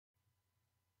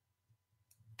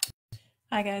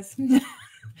Hi guys.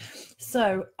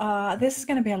 So this is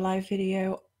going to be a live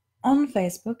video on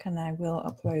Facebook and I will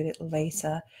upload it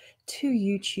later to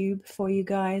YouTube for you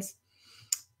guys.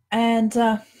 And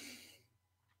I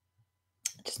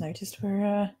just noticed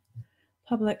we're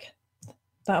public.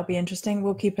 That'll be interesting.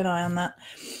 We'll keep an eye on that.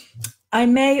 I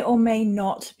may or may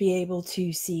not be able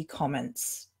to see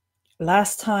comments.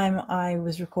 Last time I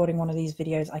was recording one of these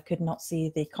videos, I could not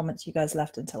see the comments you guys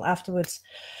left until afterwards.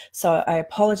 So I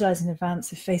apologize in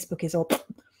advance if Facebook is all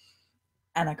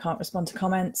and I can't respond to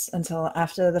comments until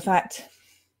after the fact.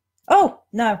 Oh,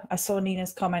 no, I saw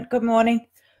Nina's comment. Good morning.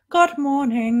 Good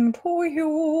morning to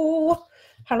you.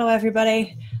 Hello,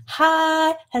 everybody.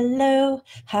 Hi, hello,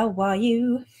 how are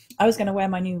you? I was going to wear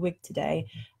my new wig today,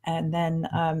 and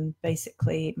then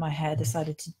basically my hair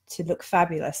decided to look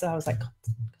fabulous. I was like,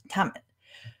 damn it.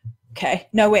 Okay,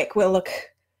 no wig, we'll look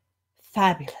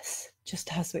fabulous,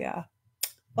 just as we are.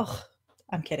 Oh,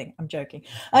 I'm kidding. I'm joking.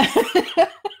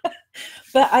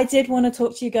 But I did want to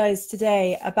talk to you guys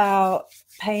today about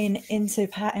pain into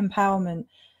empowerment,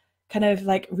 kind of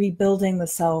like rebuilding the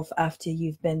self after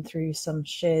you've been through some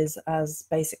shiz, as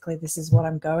basically this is what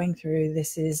I'm going through.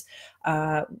 This is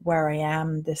where I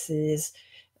am. This is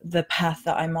the path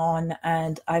that I'm on.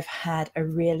 And I've had a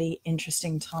really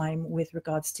interesting time with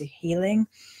regards to healing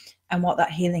and what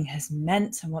that healing has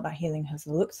meant and what that healing has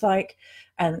looked like.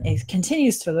 And it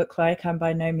continues to look like. I'm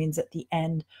by no means at the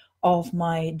end of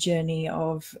my journey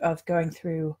of going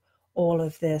through all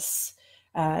of this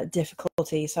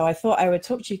difficulty. So I thought I would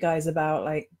talk to you guys about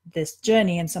like this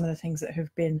journey and some of the things that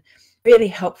have been really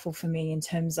helpful for me in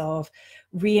terms of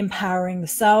re-empowering the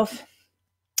self,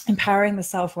 empowering the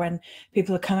self when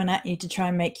people are coming at you to try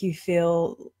and make you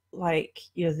feel like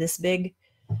you're this big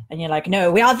and you're like,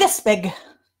 no, we are this big.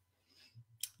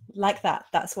 Like that.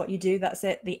 That's what you do. That's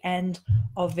it. The end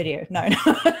of video. No.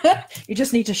 You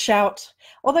just need to shout,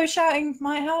 although shouting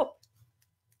might help.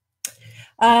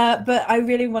 But I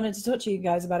really wanted to talk to you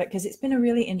guys about it because it's been a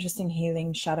really interesting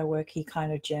healing shadow worky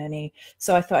kind of journey.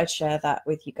 So I thought I'd share that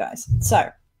with you guys. So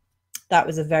that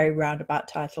was a very roundabout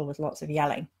title with lots of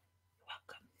yelling.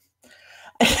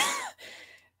 Welcome.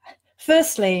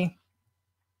 Firstly,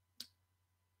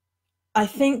 I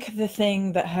think the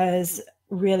thing that has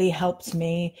really helped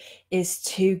me is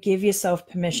to give yourself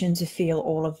permission to feel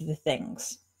all of the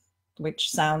things,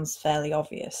 which sounds fairly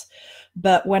obvious.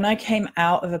 But when I came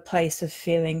out of a place of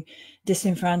feeling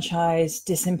disenfranchised,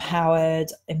 disempowered,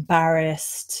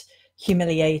 embarrassed,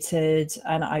 humiliated,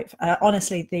 and I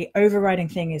honestly, the overriding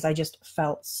thing is I just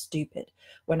felt stupid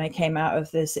when I came out of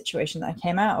the situation that I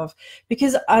came out of,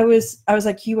 because I was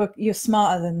like, you're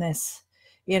smarter than this.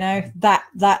 You know,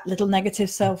 that little negative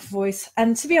self voice.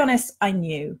 And to be honest, I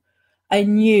knew.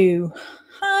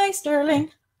 Hi, Sterling.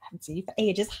 I haven't seen you for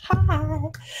ages. Hi.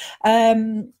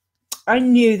 I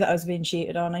knew that I was being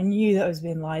cheated on. I knew that I was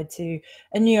being lied to.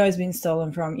 I knew I was being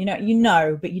stolen from. You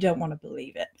know, but you don't want to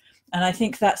believe it. And I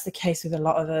think that's the case with a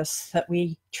lot of us, that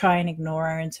we try and ignore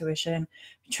our intuition.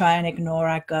 We try and ignore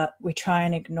our gut. We try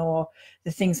and ignore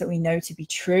the things that we know to be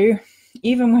true,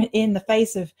 even in the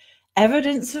face of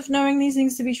evidence of knowing these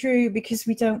things to be true, because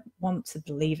we don't want to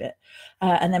believe it.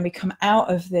 And then we come out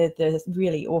of the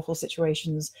really awful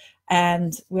situations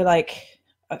and we're like,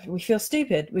 we feel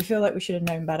stupid. We feel like we should have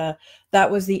known better.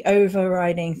 That was the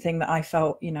overriding thing that I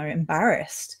felt,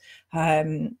 embarrassed.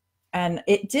 And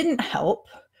it didn't help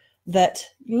that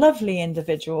lovely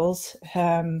individuals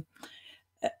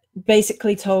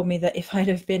basically told me that if I'd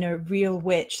have been a real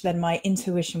witch, then my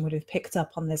intuition would have picked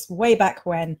up on this way back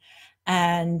when,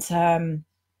 and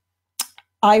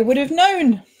I would have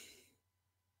known.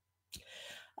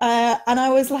 And I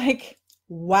was like,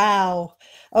 wow,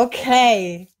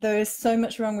 okay, there is so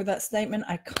much wrong with that statement.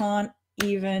 I can't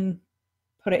even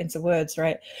put it into words,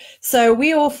 right? So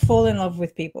we all fall in love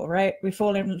with people, right?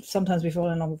 Sometimes we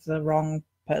fall in love with the wrong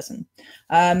person.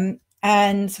 And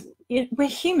we're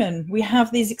human. We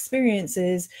have these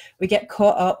experiences. We get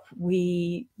caught up.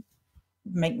 We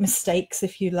make mistakes,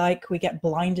 if you like. We get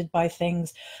blinded by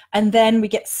things, and then we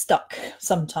get stuck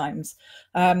sometimes,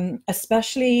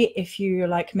 especially if you're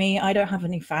like me. I don't have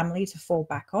any family to fall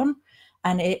back on,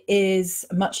 and it is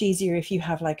much easier if you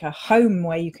have like a home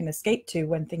where you can escape to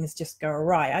when things just go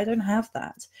awry. I don't have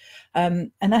that,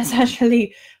 and that's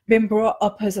actually been brought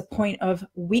up as a point of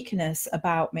weakness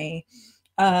about me.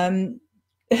 I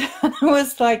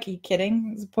was like, are you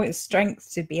kidding? It's a point of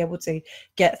strength to be able to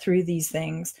get through these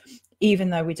things, even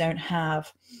though we don't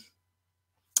have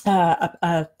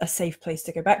a safe place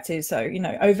to go back to. So,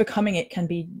 overcoming it can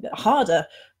be harder,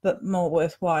 but more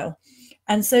worthwhile.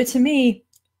 And so to me,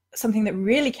 something that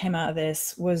really came out of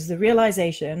this was the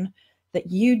realization that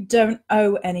you don't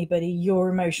owe anybody your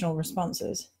emotional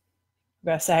responses. I'm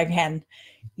going to say again,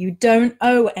 you don't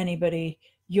owe anybody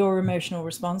your emotional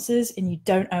responses, and you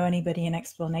don't owe anybody an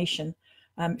explanation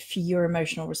for your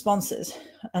emotional responses,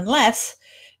 unless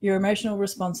your emotional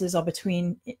responses are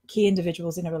between key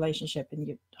individuals in a relationship and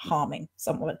you're harming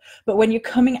someone. But when you're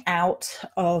coming out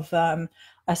of a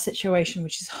situation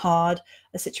which is hard,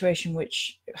 a situation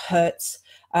which hurts,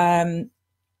 you're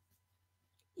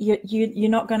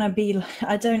not going to be,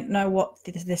 I don't know what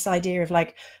this idea of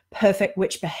like perfect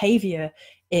witch behavior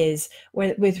is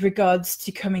with regards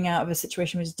to coming out of a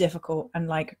situation which is difficult, and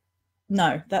like,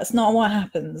 no, that's not what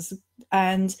happens.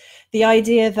 And the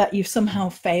idea that you've somehow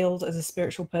failed as a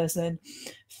spiritual person,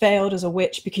 failed as a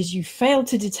witch because you failed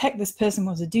to detect this person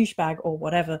was a douchebag or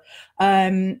whatever,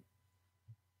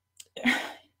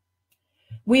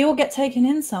 we all get taken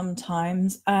in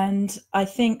sometimes. And I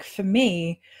think for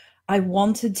me, I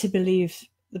wanted to believe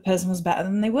the person was better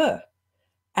than they were.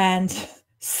 And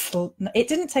it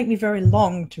didn't take me very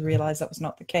long to realize that was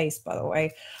not the case, by the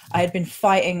way. I had been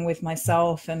fighting with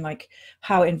myself and like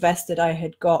how invested I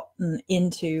had gotten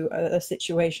into a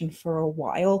situation for a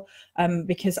while,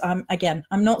 because I'm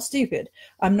not stupid.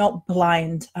 I'm not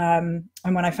blind. And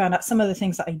when I found out some of the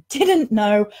things that I didn't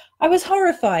know, I was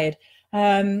horrified.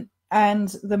 And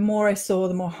the more I saw,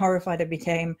 the more horrified I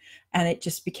became. And it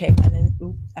just became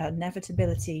an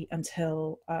inevitability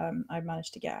until I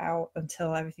managed to get out,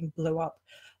 until everything blew up,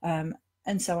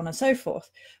 and so on and so forth.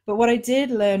 But what I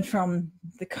did learn from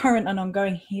the current and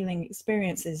ongoing healing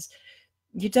experiences,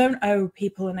 you don't owe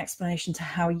people an explanation to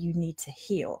how you need to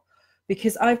heal.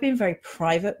 Because I've been very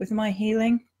private with my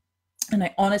healing. And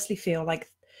I honestly feel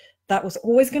like that was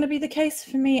always going to be the case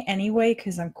for me anyway,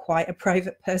 because I'm quite a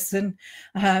private person,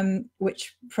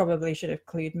 which probably should have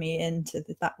clued me into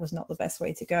that was not the best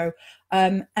way to go.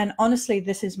 And honestly,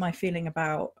 this is my feeling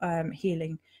about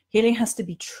healing. Healing has to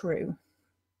be true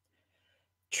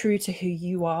to who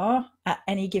you are at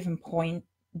any given point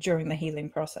during the healing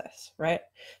process, right?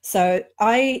 So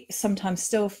I sometimes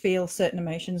still feel certain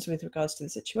emotions with regards to the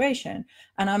situation.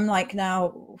 And I'm like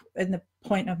now in the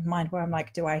point of mind where I'm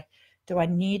like, do I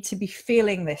need to be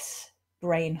feeling this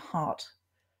brain, heart,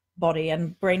 body?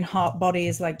 And brain, heart, body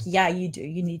is like, yeah, you do.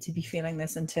 You need to be feeling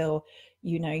this until,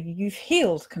 you know, you've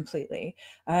healed completely.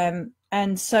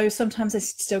 And so sometimes I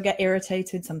still get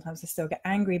irritated. Sometimes I still get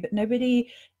angry, but nobody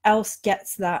else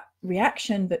gets that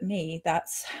reaction but me.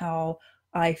 That's how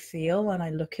I feel. And I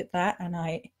look at that and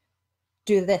I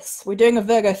do this. We're doing a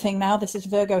Virgo thing now. This is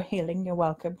Virgo healing. You're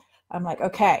welcome. I'm like,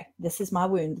 okay, this is my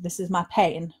wound. This is my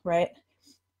pain, right?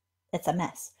 It's a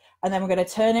mess. And then we're going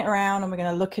to turn it around and we're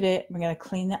going to look at it. We're going to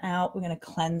clean it out. We're going to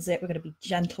cleanse it. We're going to be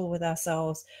gentle with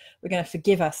ourselves. We're going to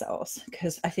forgive ourselves,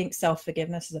 because I think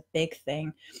self-forgiveness is a big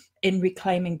thing in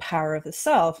reclaiming power of the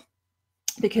self.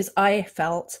 Because I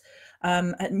felt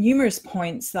at numerous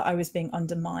points that I was being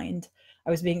undermined.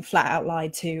 I was being flat out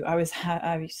lied to. I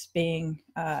was being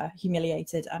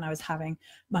humiliated, and I was having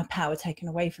my power taken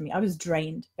away from me. I was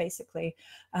drained, basically.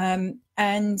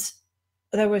 And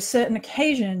there were certain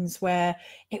occasions where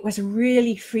it was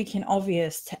really freaking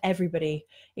obvious to everybody,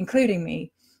 including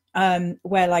me,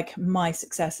 where like my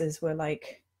successes were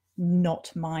like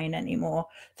not mine anymore,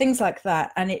 things like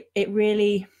that. And it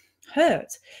really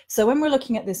hurt. So when we're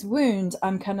looking at this wound,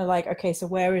 I'm kind of like, okay, so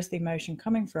where is the emotion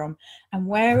coming from? And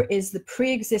where is the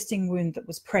pre-existing wound that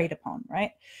was preyed upon,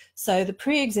 right? So the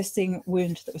pre-existing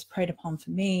wound that was preyed upon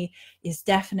for me is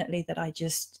definitely that I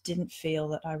just didn't feel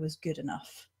that I was good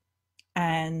enough.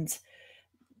 And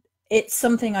it's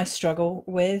something I struggle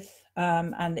with,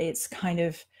 and it's kind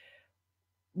of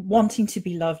wanting to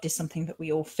be loved is something that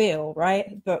we all feel,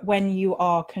 right? But when you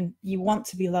want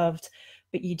to be loved,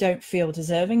 but you don't feel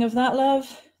deserving of that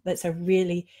love, that's a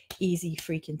really easy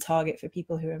freaking target for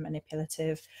people who are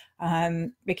manipulative,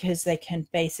 because they can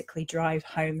basically drive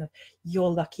home, you're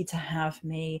lucky to have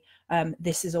me,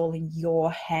 this is all in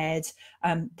your head,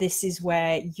 this is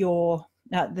where you're.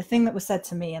 Now, the thing that was said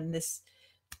to me, and this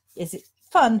is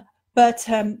fun, but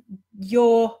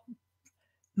your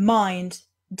mind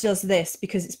does this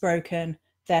because it's broken,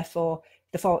 therefore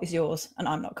the fault is yours and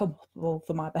I'm not culpable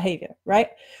for my behavior,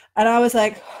 right? And I was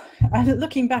like, and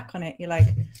looking back on it, you're like,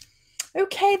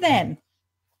 okay then,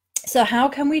 so how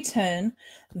can we turn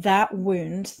that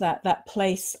wound, that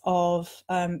place of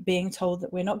being told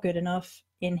that we're not good enough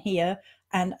in here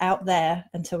and out there,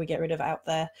 until we get rid of out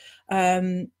there,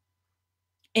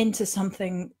 into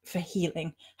something for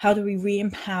healing? How do we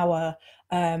re-empower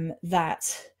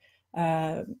that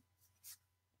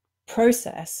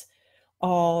process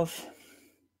of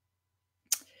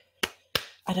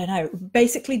I don't know,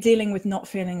 basically dealing with not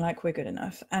feeling like we're good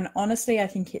enough. And honestly, I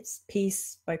think it's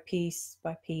piece by piece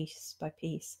by piece by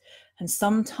piece. And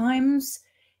sometimes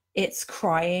it's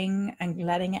crying and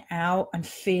letting it out and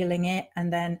feeling it.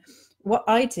 And then what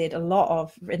I did a lot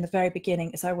of in the very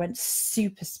beginning is I went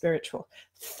super spiritual.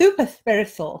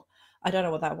 I don't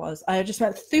know what that was. I just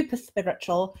went super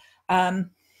spiritual. I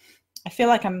feel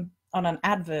like I'm on an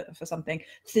advert for something.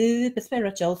 Super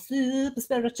spiritual,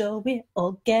 we're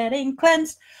all getting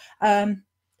cleansed.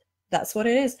 That's what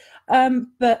it is.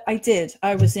 But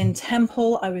I was in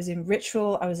temple, I was in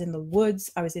ritual, I was in the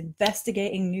woods, I was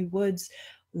investigating new woods,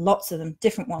 lots of them,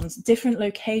 different ones, different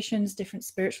locations, different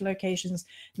spiritual locations,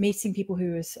 meeting people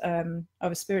who was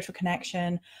of a spiritual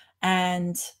connection,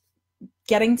 and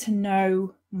getting to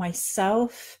know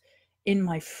myself in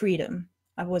my freedom.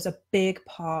 I was a big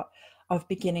part of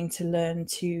beginning to learn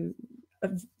to,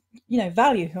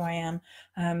 value who I am,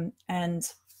 and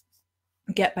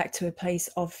get back to a place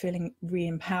of feeling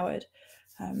re-empowered.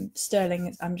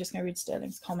 Sterling, I'm just going to read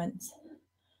Sterling's comments.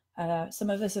 Some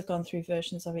of us have gone through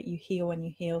versions of it. You heal when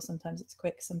you heal. Sometimes it's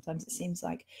quick. Sometimes it seems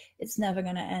like it's never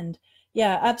going to end.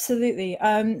 Yeah, absolutely.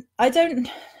 I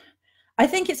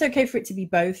think it's okay for it to be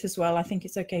both as well. I think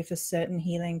it's okay for certain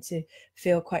healing to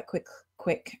feel quite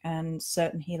quick and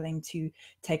certain healing to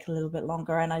take a little bit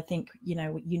longer. And I think, you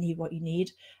need what you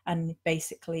need and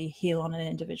basically heal on an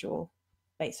individual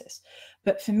basis.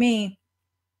 But for me,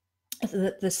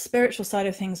 the spiritual side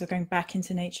of things are going back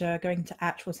into nature, going to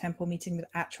actual temple, meeting with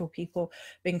actual people,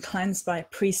 being cleansed by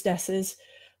priestesses.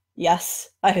 Yes,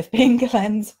 I have been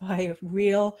cleansed by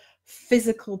real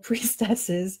physical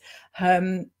priestesses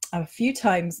a few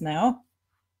times now.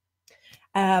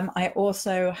 I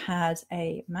also had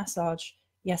a massage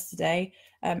yesterday.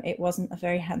 It wasn't a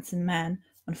very handsome man,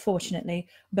 unfortunately,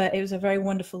 but it was a very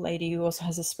wonderful lady who also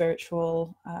has a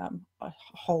spiritual, a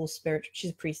whole spiritual,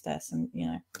 she's a priestess, and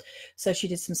so she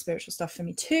did some spiritual stuff for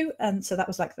me too. And so that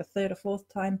was like the third or fourth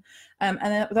time, and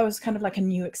that was kind of like a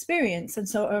new experience, and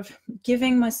sort of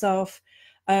giving myself,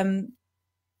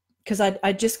 because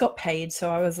I just got paid, so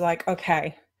I was like,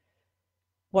 okay,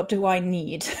 what do I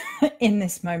need in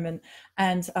this moment?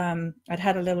 And I'd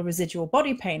had a little residual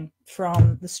body pain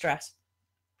from the stress.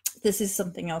 This is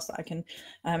something else that I can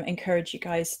encourage you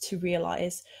guys to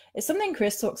realize. It's something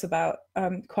Chris talks about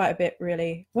quite a bit,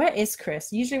 really. Where is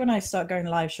Chris? Usually when I start going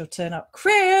live, she'll turn up.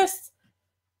 Chris!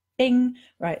 Bing!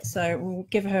 Right, so we'll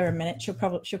give her a minute. She'll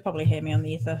probably hear me on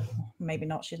the ether. Maybe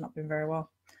not. She's not been very well.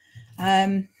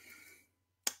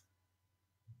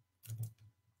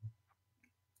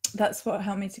 That's what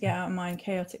helped me to get out of my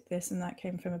chaotic this and that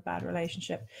came from a bad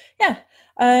relationship. Yeah.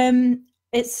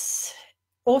 It's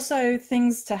also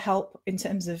things to help in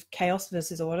terms of chaos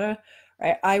versus order,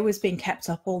 right? I was being kept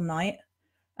up all night,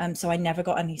 so I never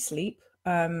got any sleep,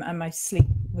 and my sleep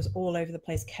was all over the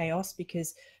place, chaos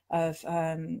because of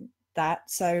that.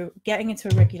 So getting into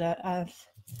a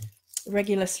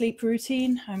regular sleep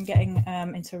routine, I'm getting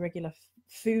into a regular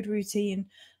food routine,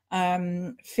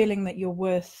 feeling that you're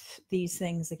worth these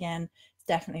things again. It's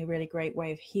definitely a really great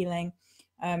way of healing.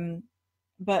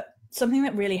 But something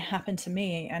that really happened to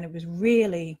me, and it was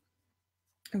really,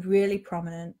 really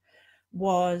prominent,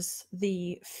 was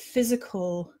the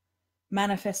physical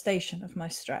manifestation of my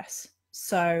stress.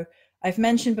 So I've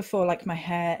mentioned before, like my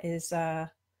hair is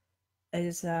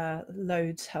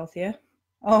loads healthier.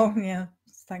 Oh yeah,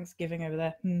 it's Thanksgiving over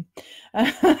there.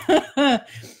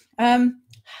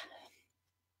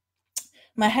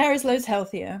 My hair is loads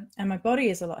healthier and my body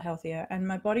is a lot healthier, and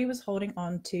my body was holding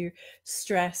on to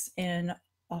stress in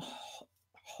a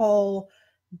whole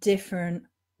different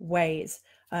ways.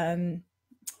 Like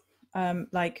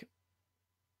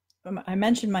I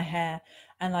mentioned my hair,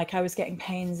 and like I was getting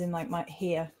pains in like my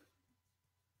here,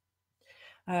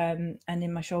 and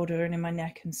in my shoulder and in my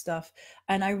neck and stuff.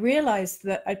 And I realized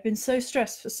that I'd been so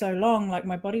stressed for so long, like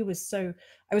my body was I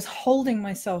was holding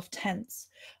myself tense,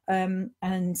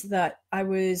 and that I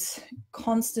was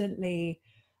constantly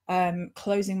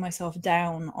closing myself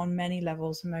down on many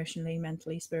levels, emotionally,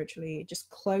 mentally, spiritually, just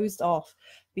closed off,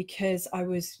 because I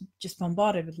was just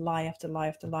bombarded with lie after lie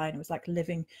after lie. And it was like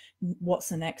living, what's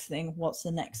the next thing? What's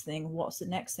the next thing? What's the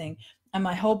next thing? And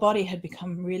my whole body had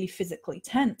become really physically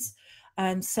tense.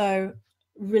 And so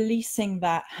releasing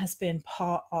that has been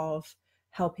part of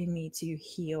helping me to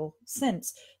heal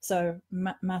since. So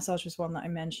massage was one that I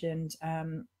mentioned,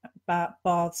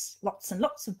 baths, lots and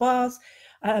lots of baths.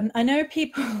 I know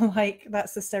people like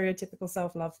that's the stereotypical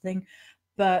self-love thing,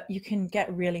 but you can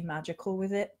get really magical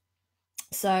with it.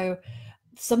 So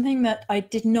something that I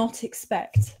did not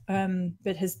expect,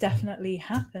 but has definitely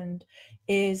happened,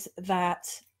 is that,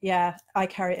 yeah, I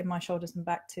carry it in my shoulders and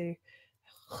back too.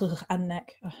 and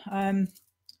neck,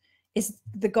 is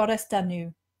the goddess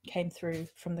Danu came through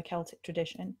from the Celtic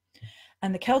tradition.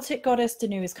 And the Celtic goddess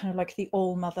Danu is kind of like the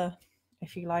all mother,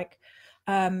 if you like,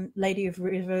 lady of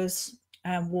rivers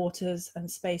and waters and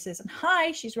spaces. And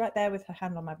hi, she's right there with her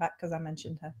hand on my back because I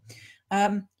mentioned her.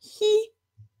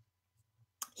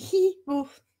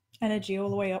 Oof, energy all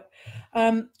the way up.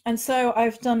 And so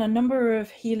I've done a number of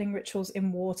healing rituals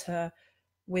in water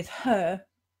with her,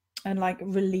 and like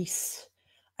release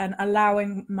and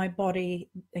allowing my body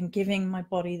and giving my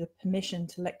body the permission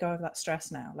to let go of that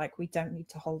stress now. Like, we don't need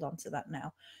to hold on to that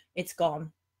now. It's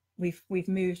gone. We've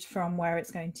moved from where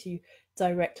it's going to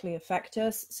directly affect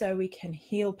us, so we can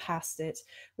heal past it.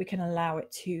 We can allow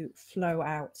it to flow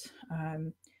out,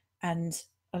 and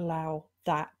allow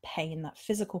that pain, that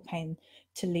physical pain,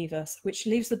 to leave us, which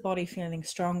leaves the body feeling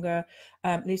stronger,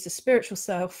 leaves the spiritual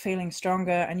self feeling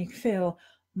stronger, and you feel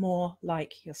more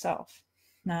like yourself.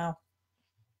 Now,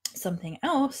 something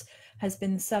else has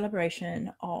been the celebration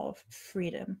of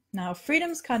freedom. Now,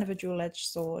 freedom's kind of a dual-edged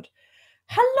sword.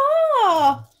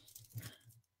 Hello!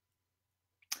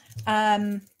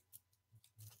 I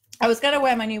was going to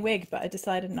wear my new wig, but I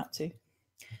decided not to.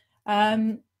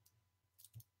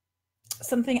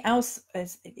 Something else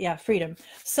is, freedom.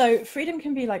 So freedom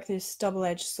can be like this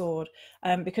double-edged sword,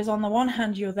 because on the one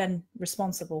hand, you're then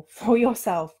responsible for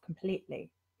yourself completely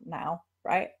now,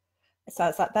 right? So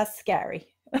it's like, that's scary.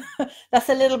 That's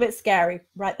a little bit scary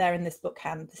right there in this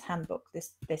handbook,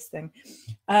 this thing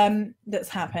that's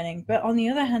happening. But on the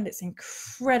other hand, it's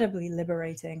incredibly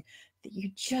liberating that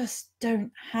you just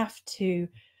don't have to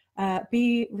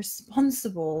be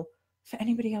responsible for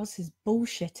anybody else's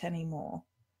bullshit anymore.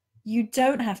 You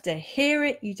don't have to hear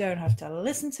it. You don't have to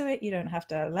listen to it. You don't have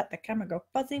to let the camera go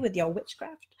fuzzy with your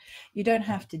witchcraft. You don't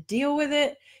have to deal with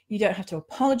it. You don't have to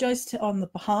apologize on the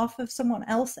behalf of someone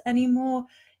else anymore.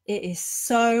 It is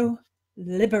so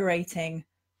liberating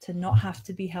to not have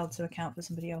to be held to account for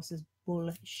somebody else's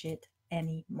bullshit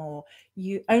anymore.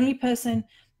 You only person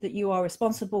that you are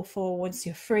responsible for once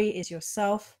you're free is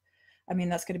yourself. I mean,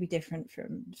 that's going to be different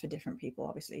for different people,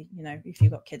 obviously. You know, if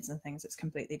you've got kids and things, it's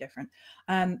completely different.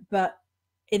 But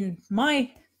in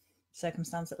my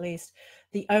circumstance, at least,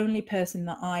 the only person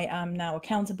that I am now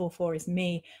accountable for is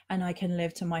me, and I can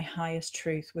live to my highest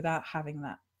truth without having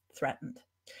that threatened.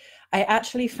 I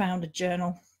actually found a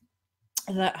journal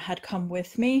that had come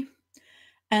with me,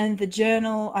 and the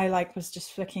journal, I was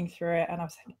just flicking through it, and I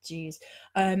was like, geez.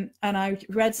 And I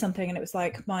read something, and it was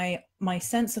like, my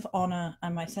sense of honor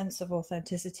and my sense of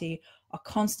authenticity are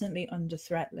constantly under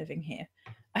threat living here.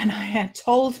 And I had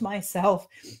told myself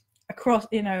across,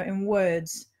 in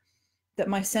words, that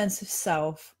my sense of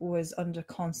self was under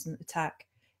constant attack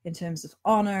in terms of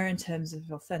honor, in terms of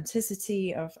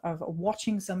authenticity, of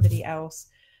watching somebody else,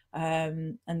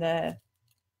 and their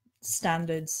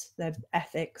standards, their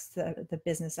ethics, the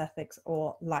business ethics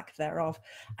or lack thereof.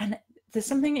 And there's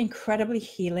something incredibly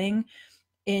healing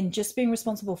in just being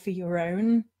responsible for your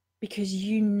own, because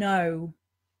you know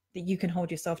that you can hold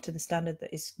yourself to the standard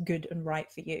that is good and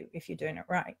right for you if you're doing it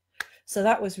right. So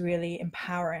that was really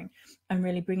empowering and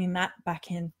really bringing that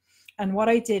back in. And what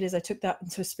I did is I took that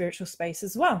into a spiritual space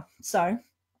as well. So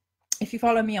if you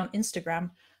follow me on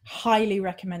Instagram, highly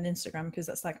recommend Instagram, because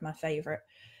that's like my favorite.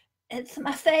 It's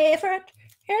my favorite.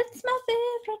 It's my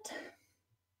favorite.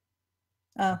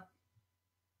 Oh.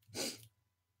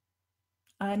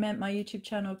 I meant my YouTube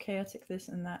channel, Chaotic This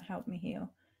and That, helped me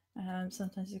heal.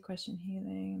 Sometimes it's a question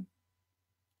healing.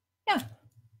 Yeah.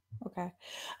 Okay.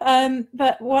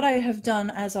 But what I have done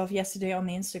as of yesterday on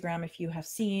the Instagram, if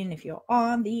you're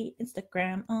on the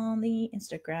Instagram,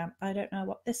 I don't know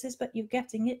what this is, but you're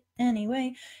getting it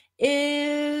anyway,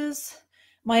 is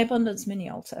my abundance mini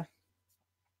altar.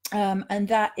 And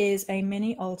that is a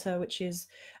mini altar, which is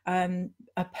a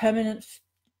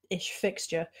permanent-ish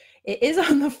fixture. It is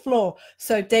on the floor.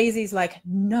 So Daisy's like,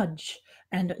 nudge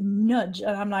and nudge.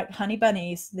 And I'm like, honey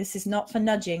bunnies, this is not for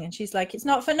nudging. And she's like, it's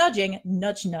not for nudging,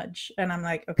 nudge, nudge. And I'm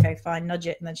like, okay, fine, nudge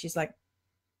it. And then she's like,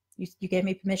 you gave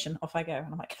me permission, off I go. And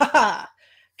I'm like, ha,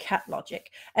 cat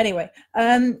logic. Anyway,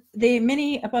 the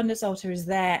mini abundance altar is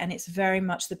there, and it's very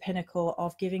much the pinnacle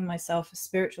of giving myself a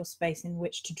spiritual space in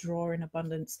which to draw in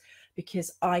abundance, because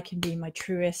I can be my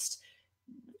truest,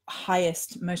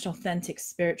 highest, most authentic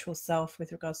spiritual self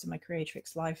with regards to my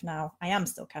creatrix life now. I am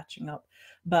still catching up,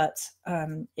 but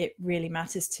it really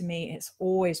matters to me. It's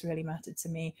always really mattered to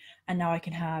me, and now I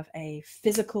can have a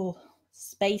physical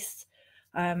space,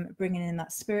 bringing in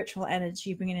that spiritual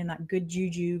energy, bringing in that good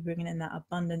juju, bringing in that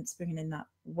abundance, bringing in that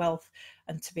wealth,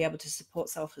 and to be able to support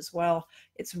self as well.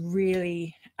 It's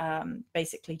really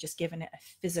basically just giving it a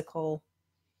physical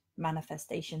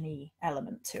manifestation-y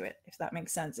element to it, if that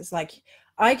makes sense. It's like,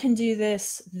 I can do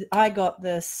this, I got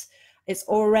this. It's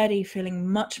already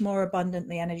feeling much more abundant.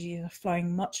 The energy is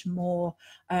flowing much more.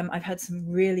 I've had some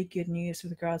really good news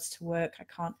with regards to work. I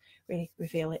can't really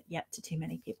reveal it yet to too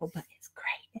many people, but it's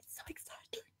great. It's so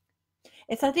exciting.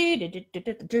 It's like,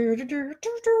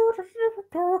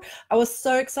 I was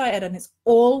so excited, and it's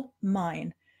all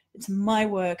mine. It's my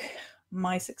work,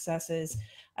 my successes,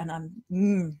 and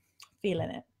I'm feeling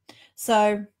it.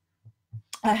 So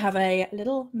I have a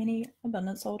little mini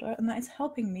abundance holder, and that is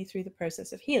helping me through the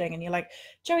process of healing. And you're like,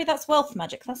 Joey, that's wealth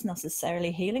magic. That's not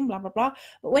necessarily healing, blah, blah, blah.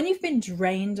 But when you've been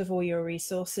drained of all your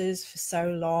resources for so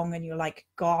long, and you're like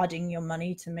guarding your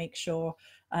money to make sure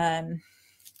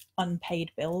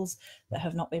unpaid bills that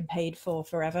have not been paid for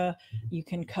forever, you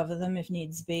can cover them if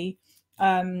needs be.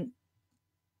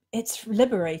 It's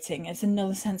liberating. It's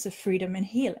another sense of freedom and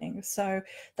healing. So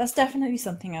that's definitely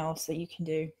something else that you can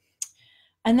do.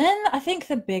 And then I think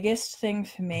the biggest thing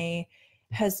for me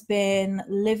has been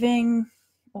living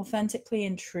authentically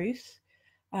in truth,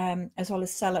 as well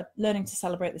as learning to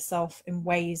celebrate the self in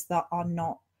ways that are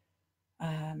not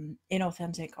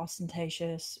inauthentic,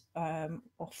 ostentatious,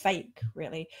 or fake,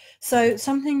 really. So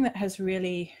something that has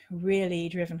really, really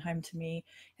driven home to me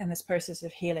in this process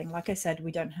of healing, like I said,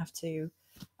 we don't have to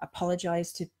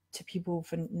apologize to people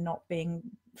for not being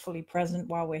fully present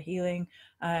while we're healing,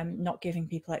 not giving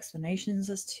people explanations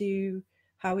as to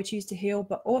how we choose to heal,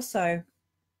 but also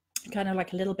kind of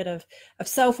like a little bit of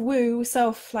self-woo,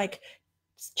 like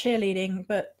cheerleading,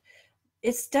 but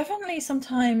it's definitely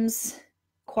sometimes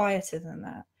quieter than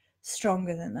that,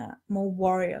 stronger than that, more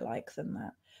warrior-like than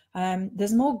that.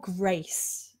 There's more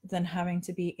grace than having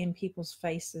to be in people's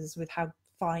faces with how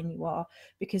fine you are,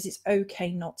 because it's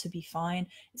okay not to be fine.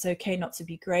 It's okay not to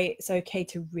be great. It's okay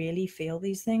to really feel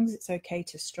these things. It's okay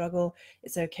to struggle.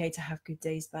 It's okay to have good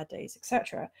days, bad days,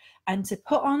 etc. And to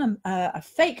put on a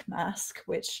fake mask,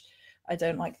 which I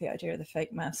don't like the idea of the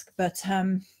fake mask, but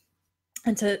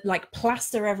and to like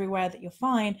plaster everywhere that you're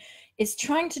fine, is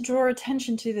trying to draw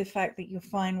attention to the fact that you're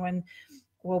fine when,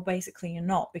 well, basically you're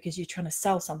not, because you're trying to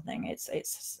sell something. It's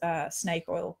snake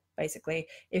oil, basically.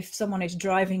 If someone is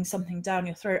driving something down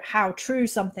your throat, how true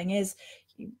something is,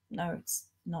 no, it's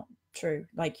not true.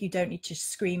 Like, you don't need to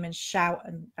scream and shout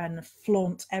and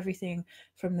flaunt everything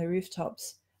from the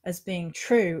rooftops as being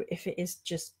true if it is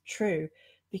just true,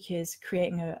 because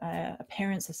creating a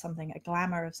appearance of something, a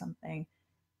glamour of something,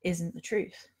 isn't the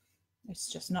truth. It's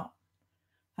just not.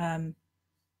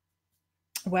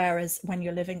 Whereas when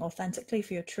you're living authentically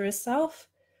for your truest self,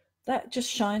 that just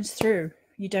shines through.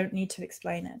 You don't need to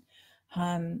explain it.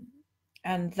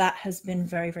 And that has been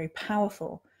very, very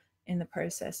powerful in the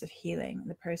process of healing,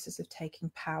 the process of taking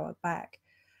power back.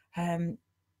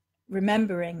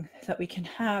 Remembering that we can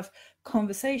have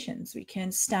conversations, we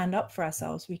can stand up for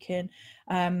ourselves, we can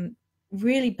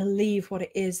really believe what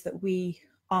it is that we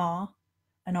are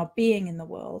and are being in the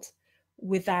world,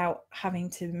 without having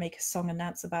to make a song and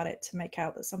dance about it to make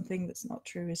out that something that's not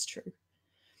true is true.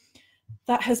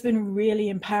 That has been really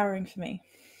empowering for me.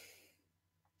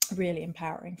 Really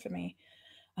empowering for me.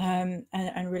 And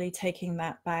really taking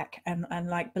that back and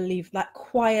like believe that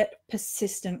quiet,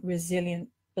 persistent, resilient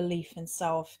belief in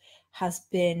self has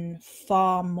been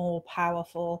far more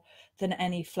powerful than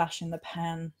any flash in the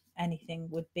pan anything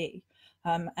would be.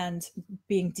 And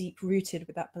being deep rooted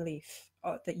with that belief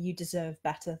that you deserve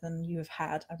better than you have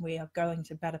had, and we are going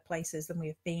to better places than we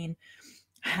have been,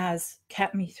 has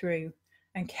kept me through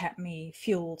and kept me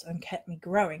fueled and kept me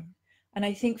growing. And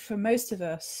I think for most of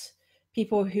us,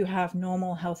 people who have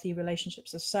normal, healthy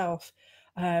relationships of self,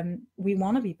 we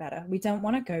want to be better. We don't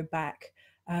want to go back.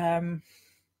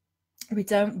 We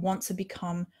don't want to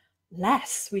become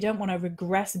less. We don't want to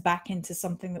regress back into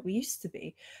something that we used to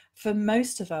be. For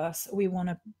most of us, we want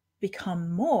to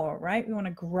become more, right? We want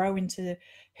to grow into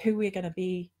who we're going to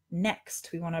be next.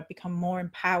 We want to become more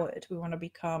empowered. We want to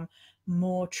become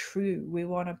more true. We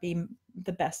want to be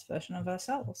the best version of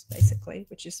ourselves, basically,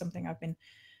 which is something I've been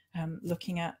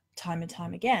looking at time and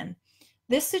time again.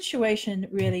 This situation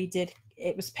really did,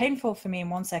 it was painful for me in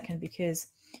one second, because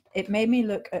it made me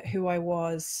look at who I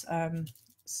was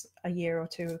a year or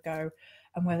two ago,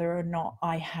 and whether or not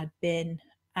I had been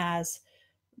as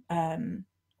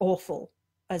awful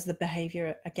as the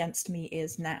behavior against me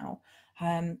is now.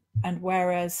 And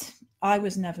whereas I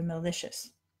was never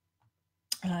malicious,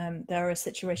 there are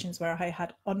situations where I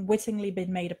had unwittingly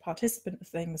been made a participant of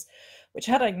things, which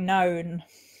had I known,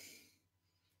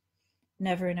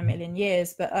 never in a million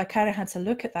years, but I kind of had to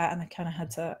look at that, and I kind of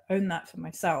had to own that for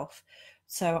myself.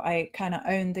 So I kind of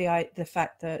owned the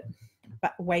fact that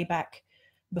way back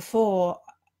before,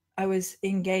 I was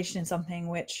engaged in something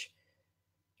which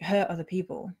hurt other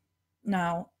people.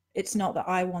 Now, it's not that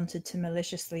I wanted to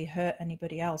maliciously hurt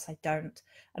anybody else. I don't.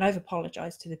 And I've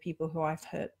apologized to the people who I've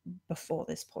hurt before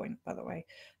this point, by the way.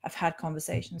 I've had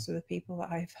conversations with the people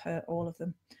that I've hurt, all of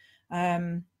them.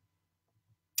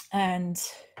 And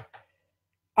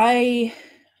I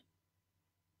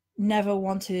never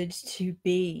wanted to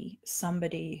be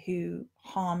somebody who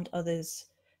harmed others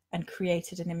and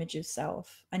created an image of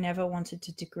self. I never wanted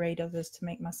to degrade others to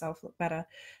make myself look better.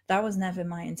 That was never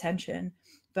my intention.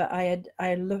 But I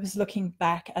was looking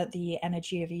back at the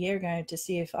energy of a year ago to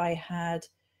see if I had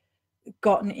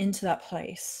gotten into that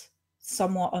place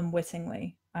somewhat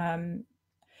unwittingly.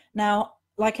 Now,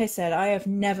 like I said, I have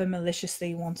never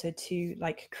maliciously wanted to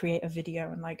like create a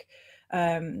video and like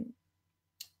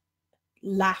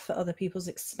laugh at other people's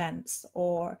expense,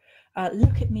 or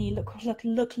look at me, look,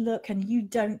 and you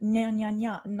don't,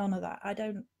 none of that. I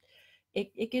don't.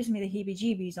 It gives me the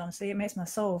heebie-jeebies, honestly. It makes my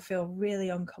soul feel really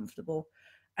uncomfortable,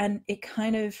 and it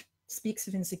kind of speaks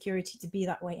of insecurity to be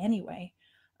that way anyway.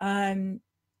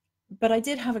 But I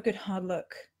did have a good hard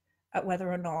look at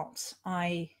whether or not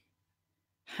I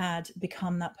had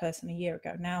become that person a year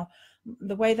ago. Now,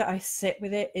 the way that I sit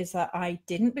with it is that I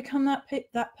didn't become that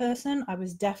person. I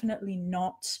was definitely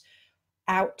not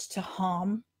out to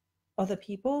harm other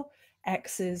people,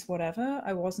 exes, whatever.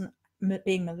 I wasn't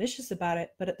being malicious about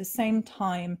it, but at the same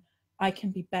time, I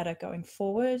can be better going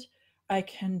forward. I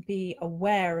can be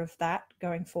aware of that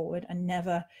going forward and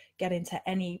never get into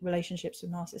any relationships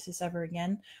with narcissists ever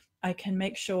again. I can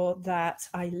make sure that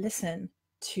I listen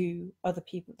to other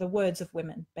people, the words of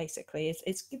women, basically.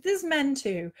 There's men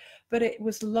too, but it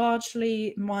was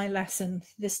largely my lesson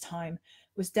this time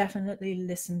was definitely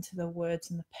listen to the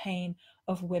words and the pain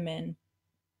of women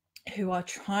who are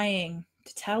trying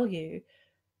to tell you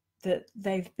that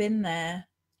they've been there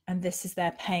and this is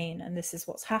their pain and this is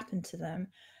what's happened to them.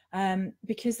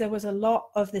 Because there was a lot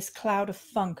of this cloud of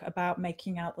funk about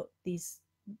making out that these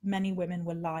many women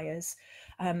were liars,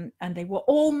 and they were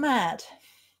all mad.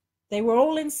 They were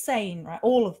all insane, right?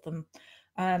 All of them,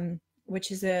 which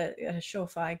is a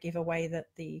surefire giveaway that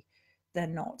they're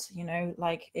not. You know,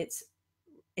 like it's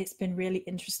been really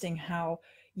interesting how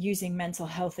using mental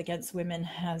health against women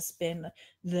has been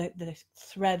the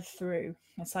thread through.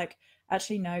 It's like,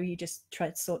 actually, no, you just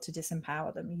sought to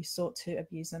disempower them. You sought to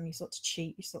abuse them. You sought to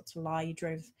cheat. You sought to lie. You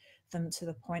drove them to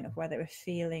the point of where they were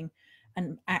feeling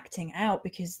and acting out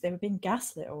because they were being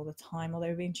gaslit all the time, or they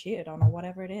were being cheated on, or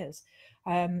whatever it is.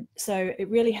 So it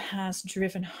really has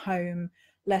driven home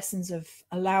lessons of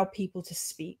allow people to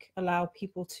speak, allow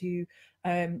people to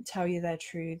tell you their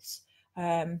truths.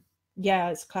 Yeah,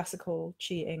 it's classical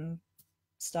cheating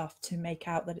stuff to make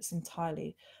out that it's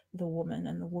entirely the woman,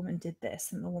 and the woman did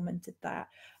this and the woman did that.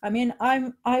 I mean,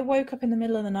 I woke up in the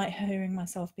middle of the night hearing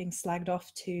myself being slagged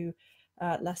off to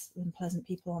less than pleasant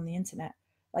people on the internet.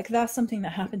 Like, that's something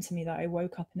that happened to me, that I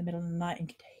woke up in the middle of the night and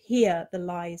could hear the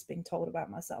lies being told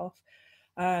about myself.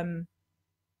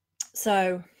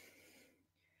 So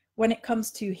when it comes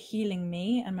to healing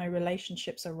me and my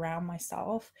relationships around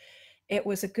myself, it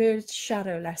was a good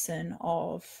shadow lesson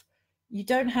of, you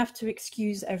don't have to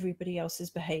excuse everybody else's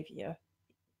behavior,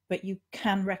 but you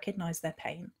can recognize their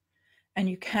pain, and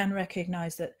you can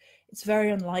recognize that it's very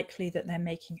unlikely that they're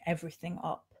making everything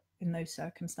up in those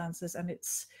circumstances, and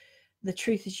the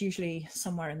truth is usually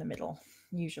somewhere in the middle,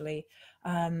 usually.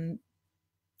 But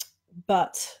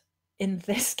in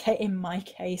my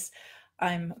case,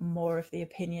 I'm more of the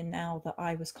opinion now that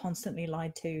I was constantly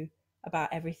lied to about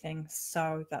everything,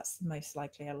 so that's most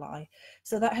likely a lie.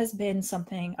 So that has been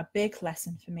something, a big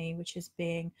lesson for me, which is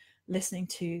listening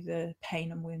to the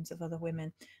pain and wounds of other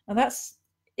women. And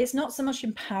it's not so much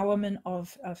empowerment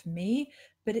of me,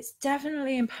 but it's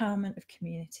definitely empowerment of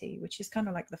community, which is kind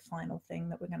of like the final thing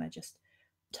that we're going to just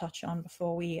touch on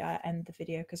before we end the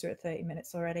video, because we're at 30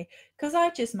 minutes already, because I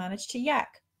just managed to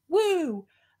yak. Woo!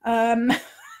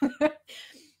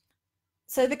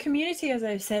 So the community, as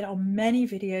I've said on many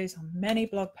videos, on many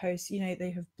blog posts, you know,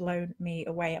 they have blown me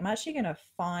away. I'm actually going to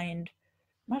find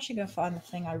the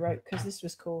thing I wrote, because this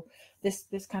was cool.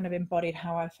 This kind of embodied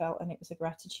how I felt, and it was a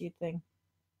gratitude thing.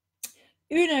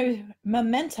 Uno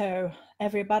memento,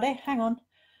 everybody. Hang on.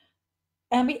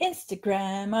 And we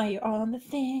Instagram, are you on the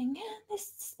thing? This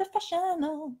is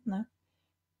professional. No.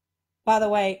 By the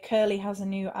way, Curly has a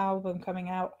new album coming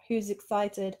out. Who's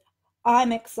excited?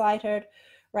 I'm excited.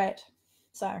 Right.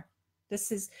 So this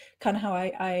is kind of how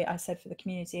I said for the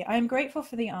community. I am grateful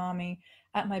for the army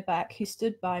at my back who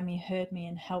stood by me, heard me,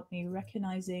 and helped me,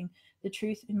 recognizing the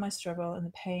truth in my struggle and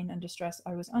the pain and distress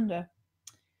I was under.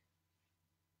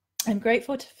 I'm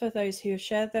grateful for those who have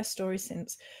shared their stories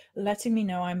since, letting me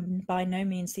know I'm by no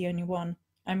means the only one.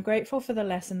 I'm grateful for the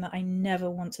lesson that I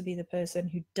never want to be the person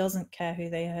who doesn't care who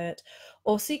they hurt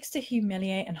or seeks to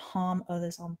humiliate and harm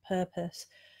others on purpose.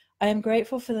 I am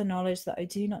grateful for the knowledge that I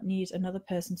do not need another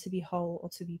person to be whole or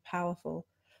to be powerful.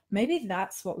 Maybe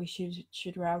that's what we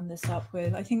should round this up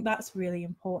with. I think that's really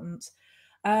important.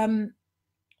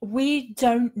 We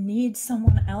don't need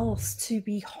someone else to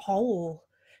be whole,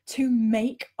 to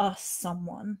make us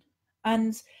someone.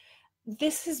 And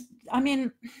this is, I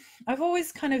mean, I've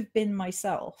always kind of been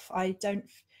myself. I don't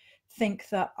think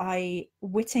that I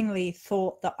wittingly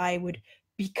thought that I would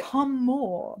become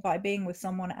more by being with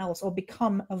someone else or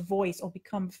become a voice or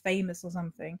become famous or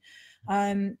something.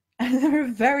 And there are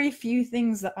very few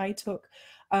things that I took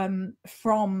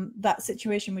from that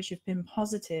situation which have been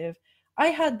positive. I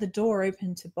had the door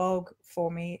open to Bog for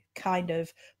me, kind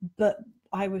of, but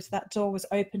that door was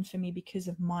open for me because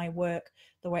of my work,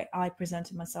 the way I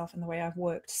presented myself and the way I've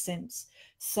worked since.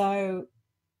 So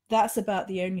that's about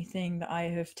the only thing that I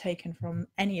have taken from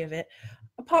any of it,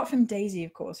 apart from Daisy,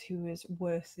 of course, who is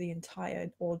worth the entire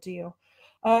ordeal.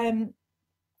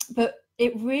 But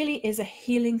it really is a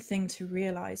healing thing to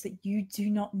realize that you do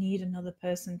not need another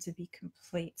person to be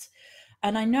complete.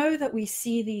 And I know that we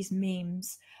see these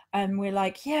memes and we're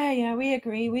like, yeah, we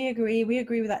agree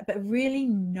with that. But really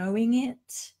knowing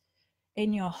it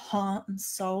in your heart and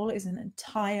soul is an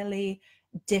entirely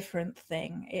different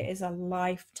thing. It is a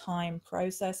lifetime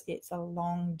process. It's a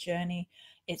long journey.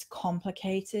 It's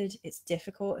complicated. It's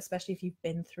difficult, especially if you've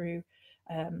been through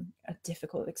a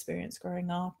difficult experience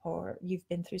growing up or you've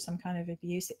been through some kind of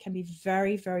abuse. It can be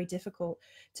very, very difficult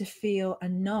to feel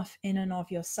enough in and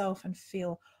of yourself and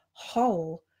feel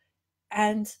whole.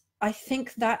 And I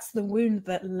think that's the wound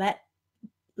that let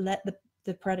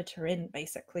the predator in,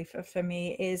 basically, for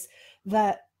me, is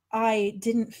that I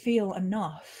didn't feel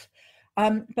enough.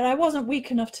 But I wasn't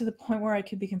weak enough to the point where I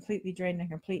could be completely drained and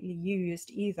completely used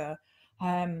either.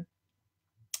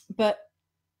 But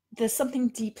there's something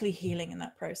deeply healing in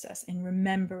that process, in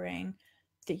remembering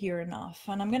that you're enough.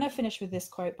 And I'm going to finish with this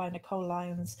quote by Nicole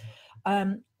Lyons,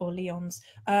 or Lyons,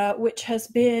 which has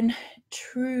been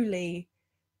truly,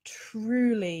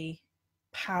 truly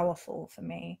powerful for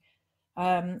me.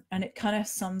 And it kind of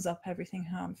sums up everything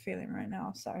how I'm feeling right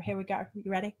now. So here we go. Are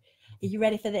you ready? Are you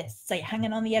ready for this? So you're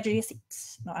hanging on the edge of your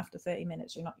seats. Not after 30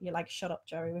 minutes. You're like, shut up,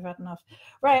 Joey. We've had enough.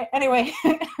 Right. Anyway.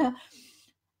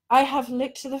 I have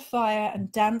licked the fire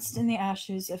and danced in the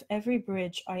ashes of every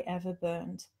bridge I ever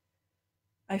burned.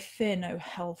 I fear no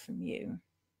hell from you.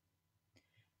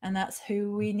 And that's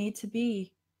who we need to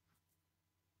be,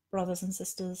 brothers and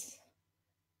sisters.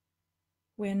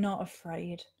 We're not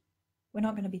afraid. We're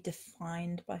not going to be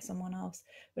defined by someone else.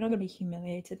 We're not going to be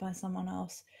humiliated by someone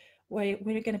else. We're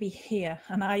going to be here.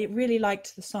 And I really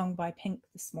liked the song by Pink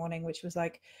this morning, which was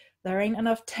like, there ain't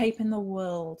enough tape in the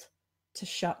world to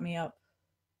shut me up.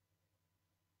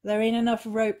 There ain't enough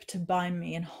rope to bind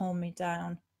me and hold me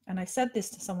down. And I said this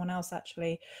to someone else,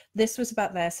 actually. This was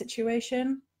about their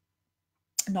situation,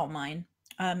 not mine.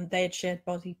 They had shared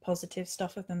body positive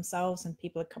stuff of themselves and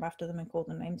people had come after them and called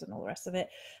them names and all the rest of it.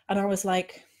 And I was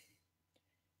like,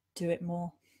 do it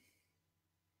more.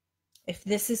 If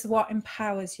this is what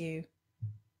empowers you,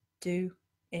 do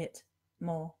it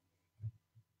more.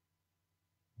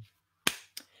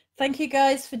 Thank you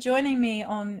guys for joining me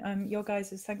on your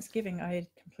guys' Thanksgiving. I had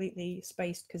completely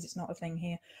spaced because it's not a thing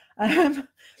here. I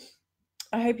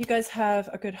hope you guys have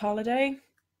a good holiday.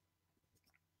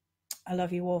 I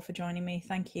love you all for joining me.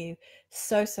 Thank you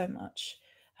so, so much.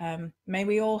 May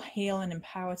we all heal and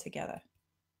empower together.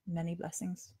 Many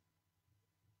blessings.